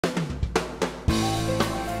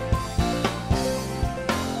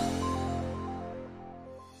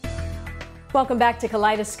Welcome back to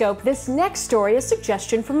Kaleidoscope. This next story is a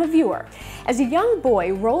suggestion from a viewer. As a young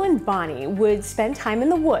boy, Roland Bonney would spend time in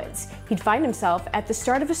the woods. He'd find himself at the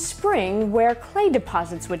start of a spring where clay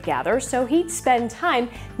deposits would gather, so he'd spend time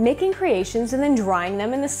making creations and then drying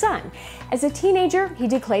them in the sun. As a teenager, he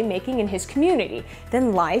did clay making in his community.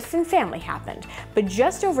 Then life and family happened. But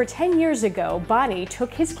just over 10 years ago, Bonney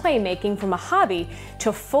took his clay making from a hobby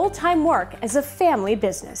to full-time work as a family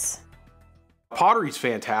business. Pottery's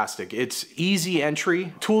fantastic. It's easy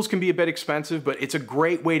entry. Tools can be a bit expensive, but it's a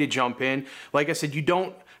great way to jump in. Like I said, you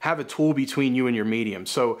don't have a tool between you and your medium,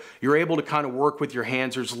 so you're able to kind of work with your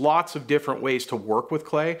hands. There's lots of different ways to work with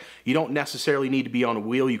clay. You don't necessarily need to be on a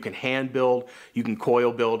wheel. You can hand build, you can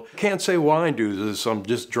coil build. Can't say why I do this. I'm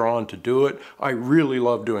just drawn to do it. I really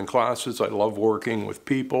love doing classes. I love working with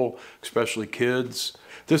people, especially kids.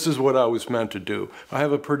 This is what I was meant to do. I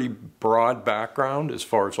have a pretty broad background as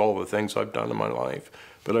far as all the things I've done in my life,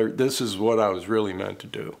 but this is what I was really meant to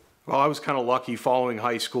do. Well, I was kind of lucky following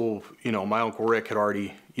high school. You know, my Uncle Rick had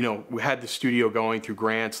already, we had the studio going through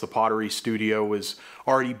grants. The pottery studio was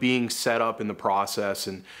already being set up in the process,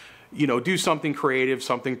 and do something creative,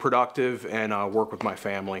 something productive, and work with my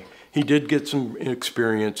family. He did get some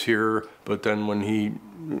experience here, but then when he,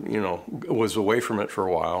 was away from it for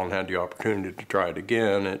a while and had the opportunity to try it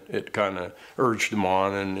again, it kind of urged him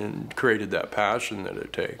on and created that passion that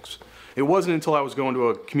it takes. It wasn't until I was going to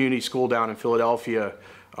a community school down in Philadelphia,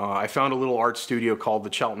 I found a little art studio called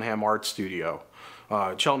the Cheltenham Art Studio,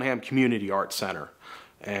 Cheltenham Community Art Center.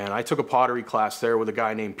 And I took a pottery class there with a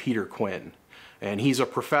guy named Peter Quinn. And he's a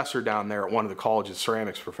professor down there at one of the colleges,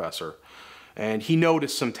 ceramics professor. And he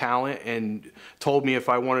noticed some talent and told me if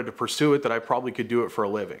I wanted to pursue it that I probably could do it for a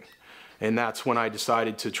living. And that's when I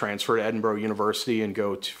decided to transfer to Edinburgh University and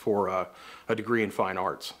go for a degree in fine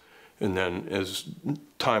arts. And then as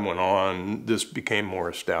time went on, this became more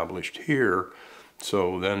established here.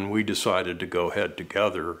 So then we decided to go ahead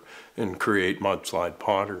together and create Mudslide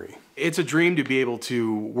Pottery. It's a dream to be able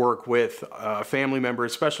to work with a family member,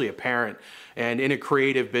 especially a parent. And in a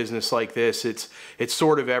creative business like this, it's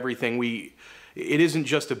sort of everything. It isn't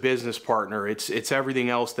just a business partner. It's everything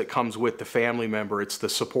else that comes with the family member. It's the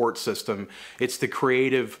support system. It's the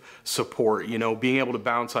creative support, being able to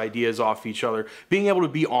bounce ideas off each other, being able to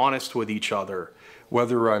be honest with each other.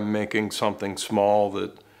 Whether I'm making something small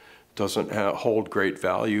that doesn't hold great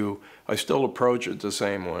value, I still approach it the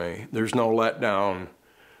same way. There's no letdown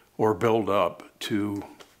or build up to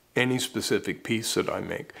any specific piece that I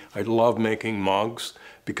make. I love making mugs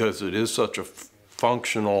because it is such a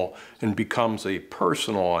functional and becomes a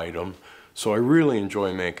personal item. So I really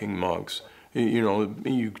enjoy making mugs.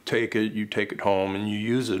 You take it home and you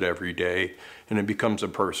use it every day and it becomes a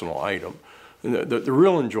personal item. And the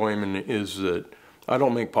real enjoyment is that I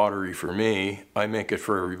don't make pottery for me, I make it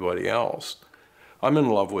for everybody else. I'm in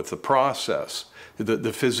love with the process,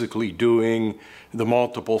 the physically doing, the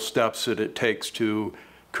multiple steps that it takes to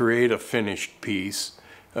create a finished piece.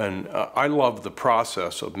 And I love the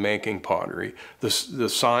process of making pottery. The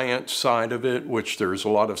science side of it, which there's a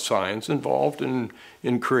lot of science involved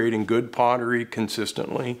in creating good pottery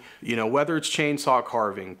consistently. Whether it's chainsaw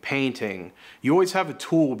carving, painting, you always have a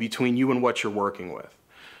tool between you and what you're working with.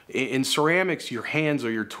 In ceramics, your hands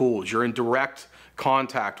are your tools. You're in direct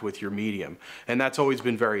contact with your medium, and that's always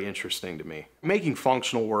been very interesting to me. Making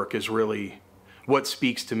functional work is really what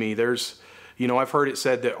speaks to me. I've heard it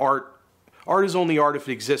said that art is only art if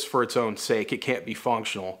it exists for its own sake. It can't be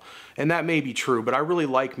functional, and that may be true, but I really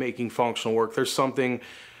like making functional work. There's something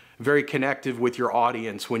very connective with your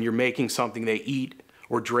audience when you're making something they eat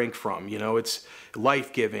or drink from. It's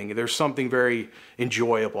life-giving. There's something very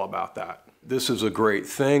enjoyable about that. This is a great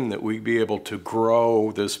thing that we be able to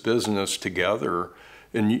grow this business together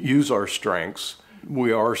and use our strengths.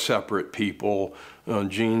 We are separate people.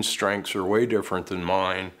 Gene's strengths are way different than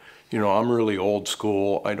mine. I'm really old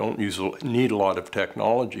school. I don't need a lot of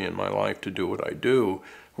technology in my life to do what I do,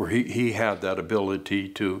 where he had that ability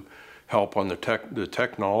to help on the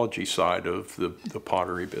technology side of the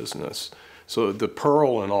pottery business. So the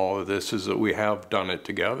pearl in all of this is that we have done it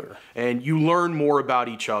together. And you learn more about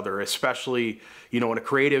each other, especially, in a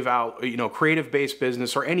creative-based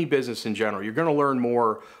business or any business in general. You're going to learn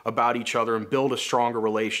more about each other and build a stronger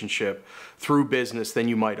relationship through business than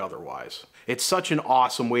you might otherwise. It's such an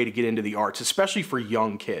awesome way to get into the arts, especially for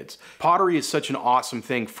young kids. Pottery is such an awesome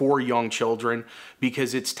thing for young children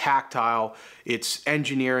because it's tactile, it's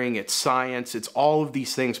engineering, it's science, it's all of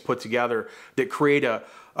these things put together that create a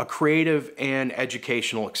creative and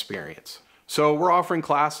educational experience. So we're offering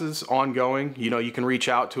classes ongoing. You know, you can reach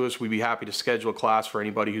out to us. We'd be happy to schedule a class for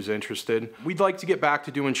anybody who's interested. We'd like to get back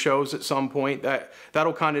to doing shows at some point.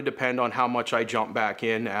 That'll kind of depend on how much I jump back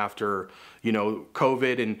in after, you know,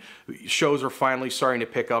 COVID, and shows are finally starting to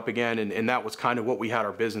pick up again, and that was kind of what we had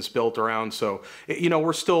our business built around. So, you know,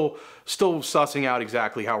 we're still sussing out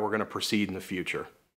exactly how we're going to proceed in the future.